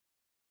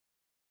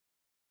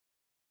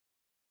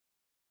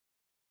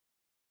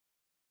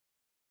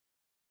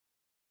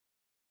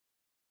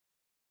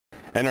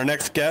And our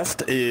next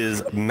guest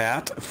is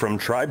Matt from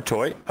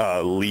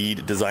TribeToy,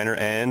 lead designer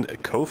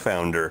and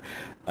co-founder.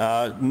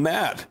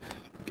 Matt,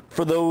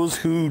 for those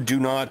who do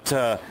not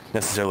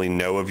necessarily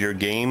know of your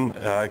game,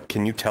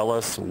 can you tell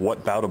us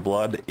what Bout of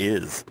Blood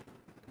is?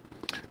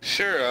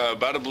 Sure.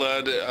 Bout of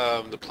Blood,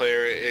 the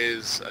player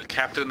is a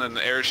captain in an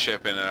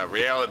airship in a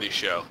reality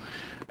show.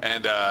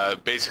 And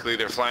basically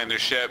they're flying their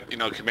ship,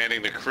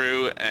 commanding the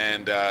crew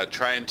and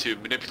trying to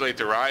manipulate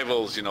the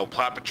rivals,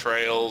 plot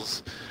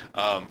betrayals,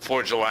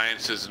 forge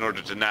alliances in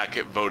order to not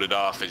get voted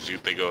off as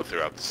they go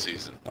throughout the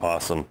season.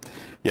 Awesome.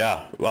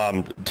 Yeah,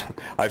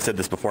 I've said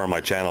this before on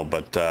my channel,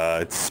 but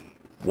it's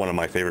one of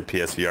my favorite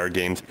PSVR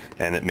games,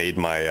 and it made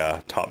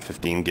my top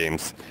 15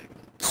 games.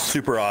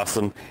 Super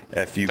awesome.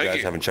 If you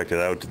guys haven't checked it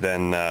out,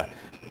 then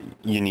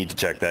you need to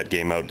check that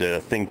game out.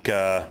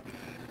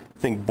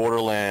 Think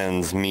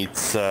Borderlands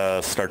meets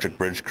Star Trek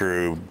Bridge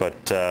Crew,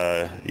 but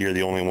you're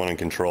the only one in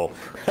control.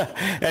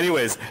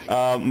 Anyways,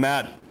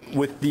 Matt,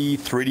 with the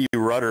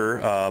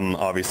 3dRudder,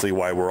 obviously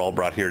why we're all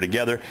brought here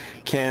together,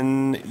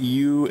 can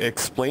you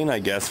explain, I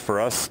guess, for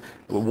us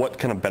what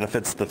kind of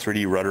benefits the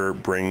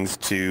 3dRudder brings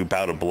to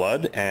Bout of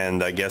Blood,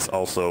 and I guess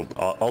also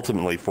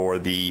ultimately for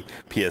the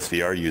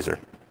PSVR user?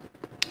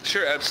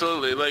 Sure,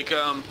 absolutely. Like,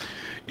 when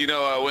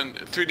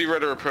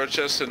 3dRudder approached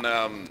us,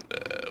 and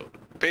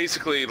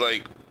basically,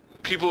 like,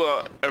 people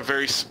are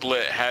very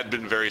split, had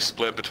been very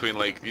split between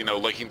liking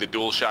the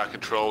DualShock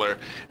controller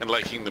and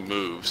liking the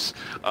moves.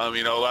 A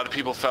lot of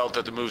people felt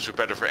that the moves were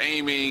better for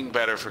aiming,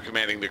 better for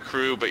commanding the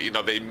crew, but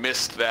they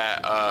missed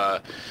that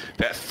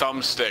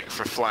thumbstick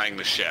for flying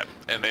the ship.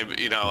 And they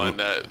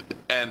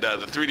and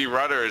the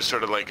 3dRudder is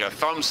sort of like a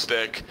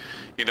thumbstick,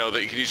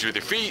 that you can use with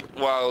your feet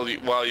while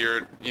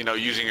you're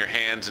using your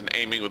hands and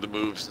aiming with the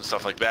moves and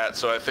stuff like that.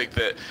 So I think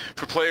that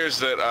for players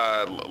that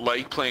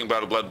like playing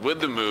Bout of Blood with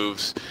the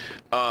moves,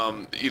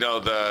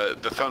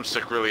 the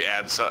thumbstick really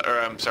adds, the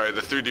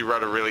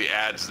 3dRudder really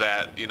adds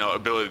that,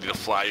 ability to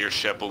fly your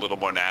ship a little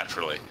more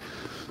naturally.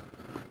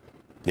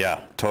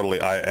 Yeah, totally.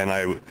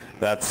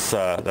 That's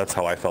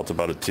how I felt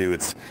about it too.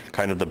 It's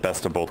kind of the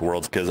best of both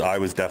worlds, because I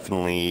was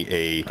definitely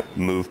a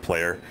move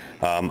player.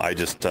 I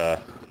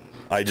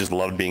just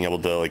loved being able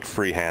to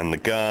freehand the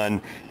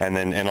gun,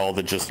 and all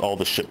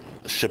the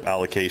ship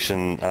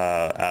allocation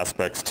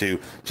aspects too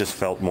just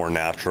felt more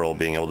natural,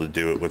 being able to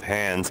do it with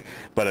hands.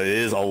 But it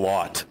is a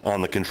lot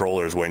on the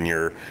controllers when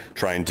you're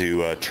trying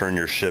to turn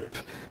your ship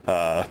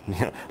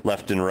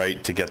left and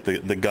right to get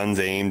the guns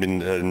aimed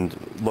and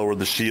lower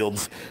the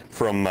shields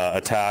from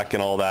attack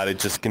and all that. It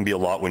just can be a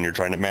lot when you're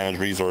trying to manage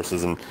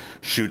resources and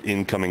shoot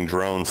incoming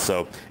drones.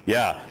 So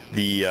yeah,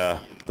 the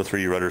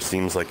 3dRudder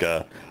seems like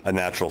a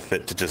natural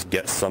fit to just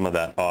get some of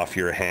that off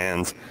your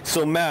hands.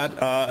 So Matt,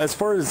 as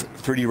far as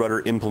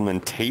 3dRudder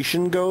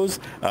implementation goes,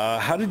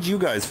 how did you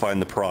guys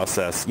find the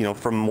process,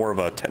 from more of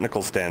a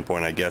technical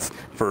standpoint, I guess,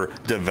 for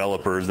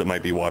developers that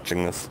might be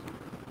watching this?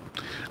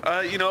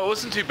 It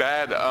wasn't too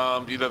bad.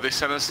 They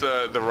sent us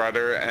the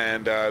rudder,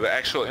 and the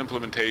actual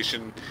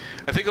implementation,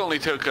 I think, only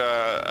took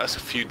us a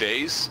few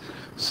days.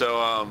 So,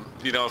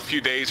 a few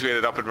days we had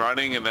it up and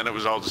running, and then it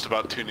was all just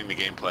about tuning the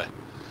gameplay.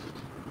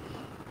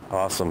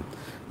 Awesome.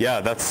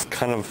 Yeah, that's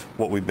kind of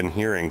what we've been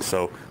hearing.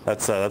 So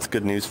that's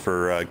good news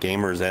for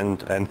gamers and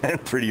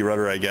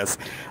 3dRudder, I guess.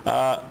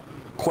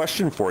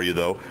 Question for you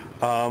though: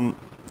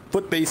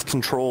 foot-based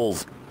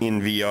controls in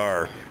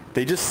VR,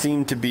 they just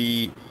seem to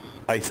be,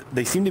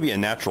 they seem to be a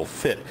natural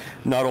fit,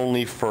 not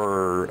only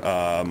for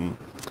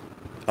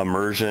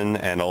immersion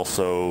and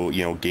also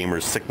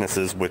gamers'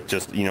 sicknesses with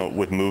just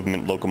with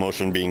movement,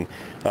 locomotion being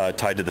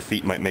tied to the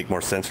feet might make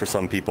more sense for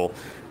some people.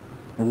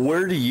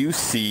 Where do you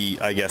see,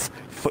 I guess,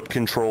 foot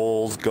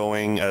controls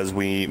going as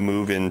we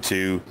move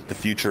into the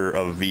future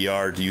of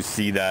VR? Do you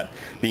see that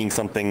being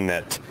something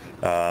that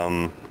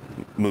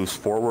moves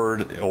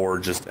forward or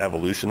just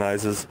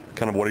evolutionizes?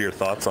 Kind of, what are your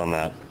thoughts on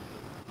that?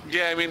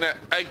 Yeah, I mean,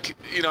 I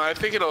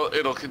think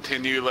it'll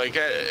continue.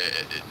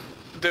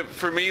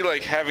 For me,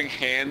 having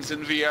hands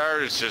in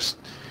VR is just,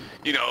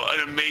 an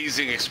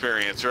amazing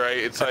experience, right?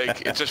 It's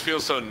like it just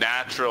feels so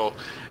natural,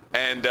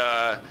 and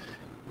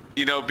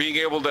being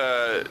able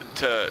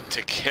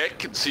to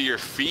kick and see your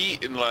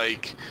feet, and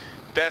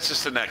that's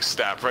just the next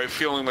step, right?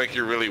 Feeling like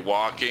you're really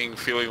walking,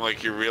 feeling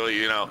like you're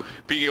really,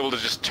 being able to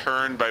just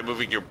turn by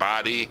moving your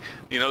body.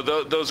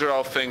 Those are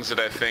all things that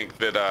I think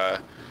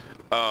that,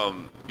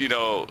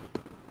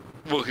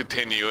 will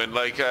continue. And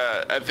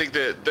I think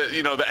that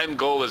the end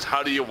goal is,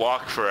 how do you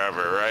walk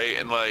forever, right?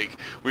 And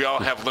we all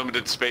have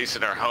limited space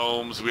in our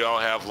homes. We all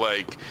have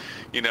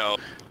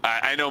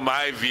I know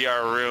my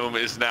VR room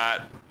is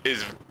not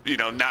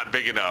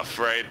big enough,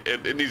 right?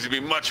 It needs to be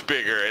much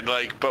bigger, and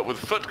but with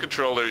foot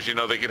controllers,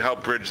 they can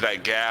help bridge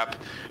that gap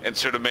and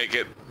sort of make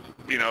it,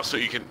 so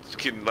you can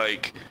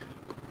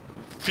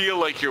feel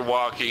like you're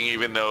walking,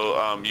 even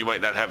though you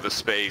might not have the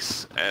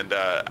space. And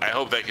I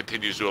hope that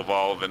continues to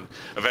evolve, and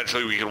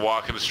eventually we can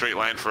walk in a straight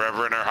line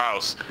forever in our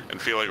house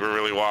and feel like we're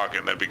really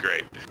walking. That'd be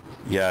great.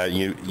 Yeah,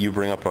 you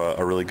bring up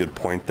a really good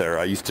point there.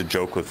 I used to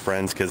joke with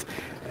friends because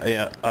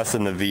us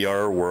in the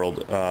VR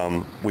world,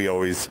 we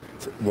always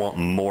want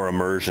more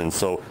immersion.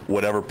 So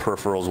whatever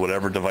peripherals,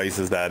 whatever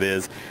devices that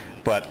is,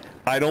 but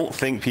I don't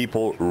think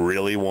people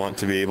really want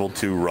to be able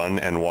to run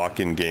and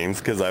walk in games,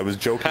 because I was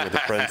joking with a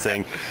friend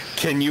saying,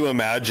 can you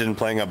imagine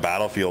playing a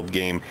Battlefield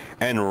game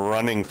and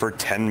running for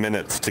 10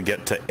 minutes to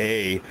get to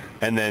A,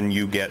 and then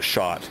you get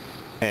shot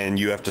and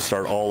you have to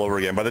start all over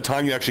again. By the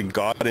time you actually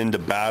got into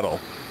battle,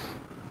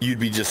 you'd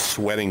be just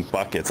sweating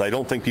buckets. I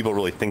don't think people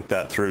really think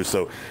that through.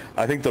 So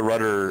I think the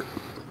rudder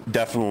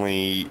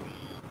definitely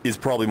is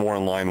probably more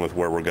in line with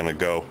where we're going to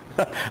go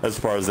as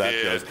far as that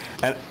goes.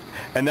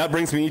 And that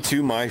brings me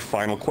to my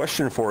final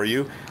question for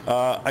you.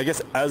 I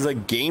guess as a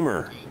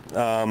gamer,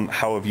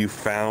 how have you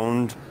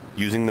found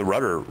using the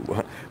rudder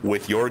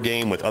with your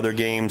game, with other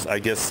games? I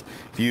guess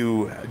do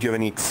you have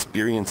any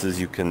experiences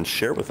you can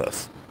share with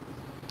us?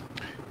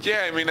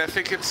 Yeah, I mean, I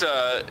think it's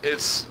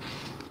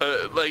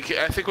like,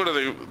 I think one of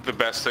the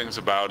best things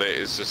about it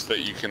is just that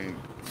you can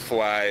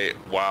fly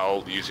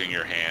while using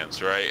your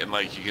hands, right? And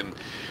like, you can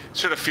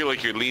sort of feel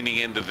like you're leaning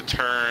into the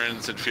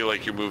turns and feel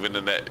like you're moving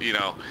in that,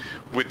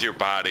 with your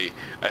body.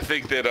 I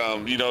think that,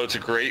 it's a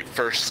great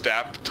first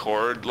step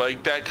toward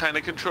like that kind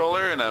of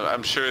controller, and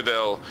I'm sure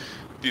they'll,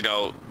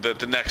 that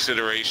the next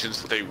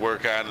iterations that they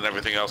work on and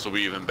everything else will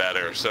be even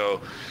better.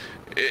 So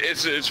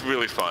it's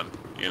really fun,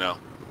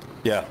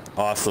 Yeah,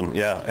 awesome.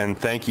 Yeah, and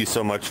thank you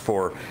so much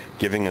for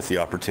giving us the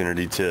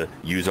opportunity to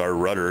use our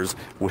rudders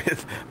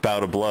with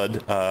Bout of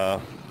Blood.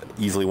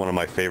 Easily one of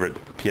my favorite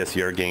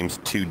PSVR games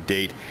to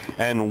date.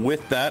 And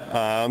with that,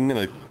 I'm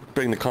going to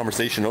bring the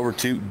conversation over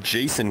to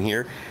Jason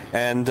here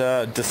and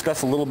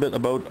discuss a little bit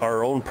about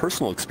our own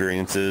personal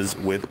experiences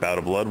with Bout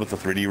of Blood with the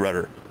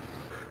 3dRudder.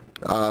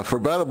 For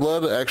Battle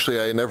Blood,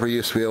 actually, I never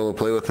used to be able to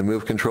play with the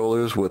Move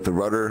controllers. With the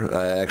rudder,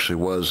 I actually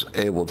was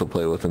able to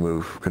play with the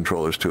Move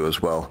controllers too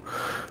as well.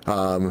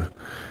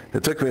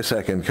 It took me a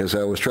second because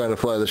I was trying to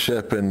fly the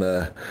ship, and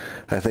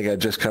I think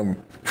I'd just come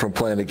from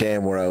playing a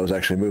game where I was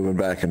actually moving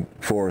back and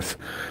forth,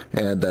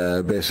 and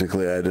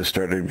basically I just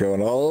started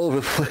going all over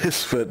the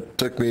place. But it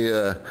took me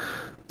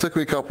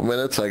a couple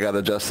minutes. I got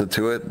adjusted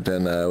to it.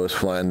 Then I was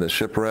flying the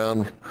ship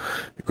around,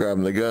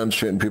 grabbing the gun,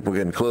 shooting people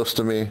getting close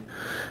to me,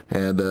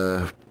 and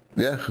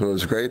yeah, it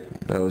was great.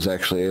 I was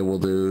actually able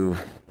to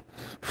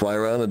fly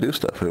around and do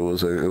stuff. It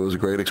was a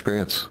great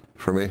experience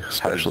for me,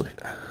 especially.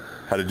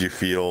 How did you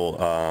feel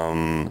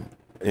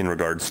in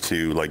regards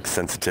to like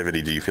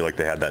sensitivity? Do you feel like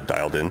they had that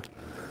dialed in?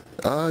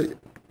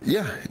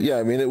 Yeah.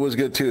 I mean, it was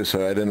good too.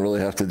 So I didn't really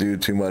have to do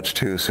too much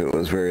too. So it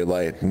was very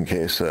light in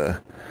case I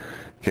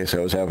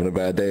was having a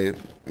bad day.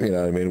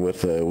 I mean,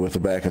 with the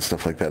back and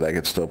stuff like that, I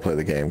could still play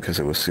the game because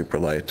it was super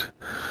light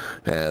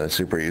and it's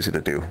super easy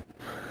to do.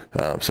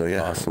 So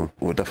yeah, awesome.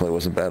 It definitely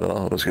wasn't bad at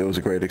all. It was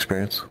a great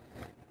experience.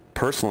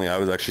 Personally, I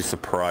was actually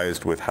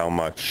surprised with how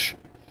much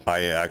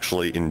I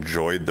actually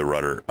enjoyed the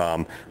rudder.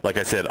 Like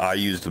I said, I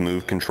used the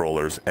Move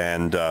controllers,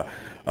 and a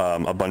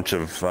bunch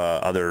of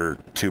other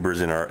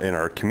tubers in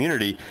our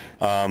community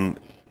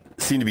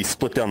seemed to be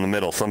split down the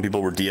middle. Some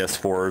people were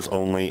DS4s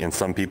only, and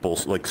some people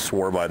like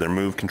swore by their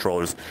Move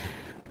controllers.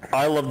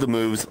 I love the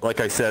moves. Like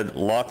I said,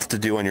 lots to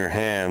do on your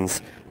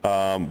hands,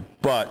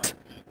 but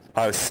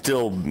I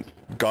still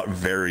got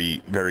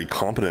very, very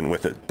competent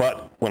with it.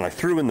 But when I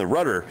threw in the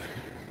rudder,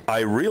 I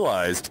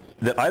realized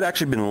that I'd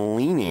actually been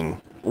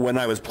leaning when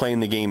I was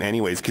playing the game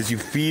anyways, because you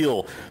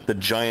feel the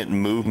giant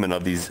movement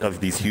of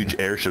these huge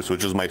airships,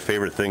 which was my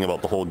favorite thing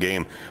about the whole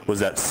game, was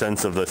that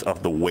sense of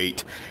the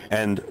weight.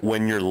 And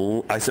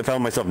when I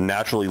found myself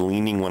naturally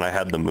leaning when I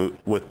had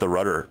with the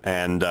rudder,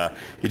 and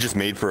it just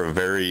made for a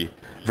very,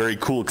 very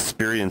cool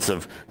experience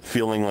of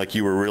feeling like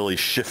you were really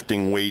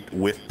shifting weight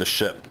with the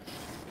ship.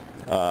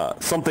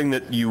 Something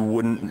that you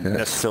wouldn't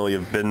necessarily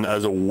have been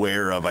as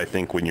aware of, I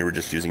think, when you were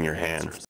just using your hands.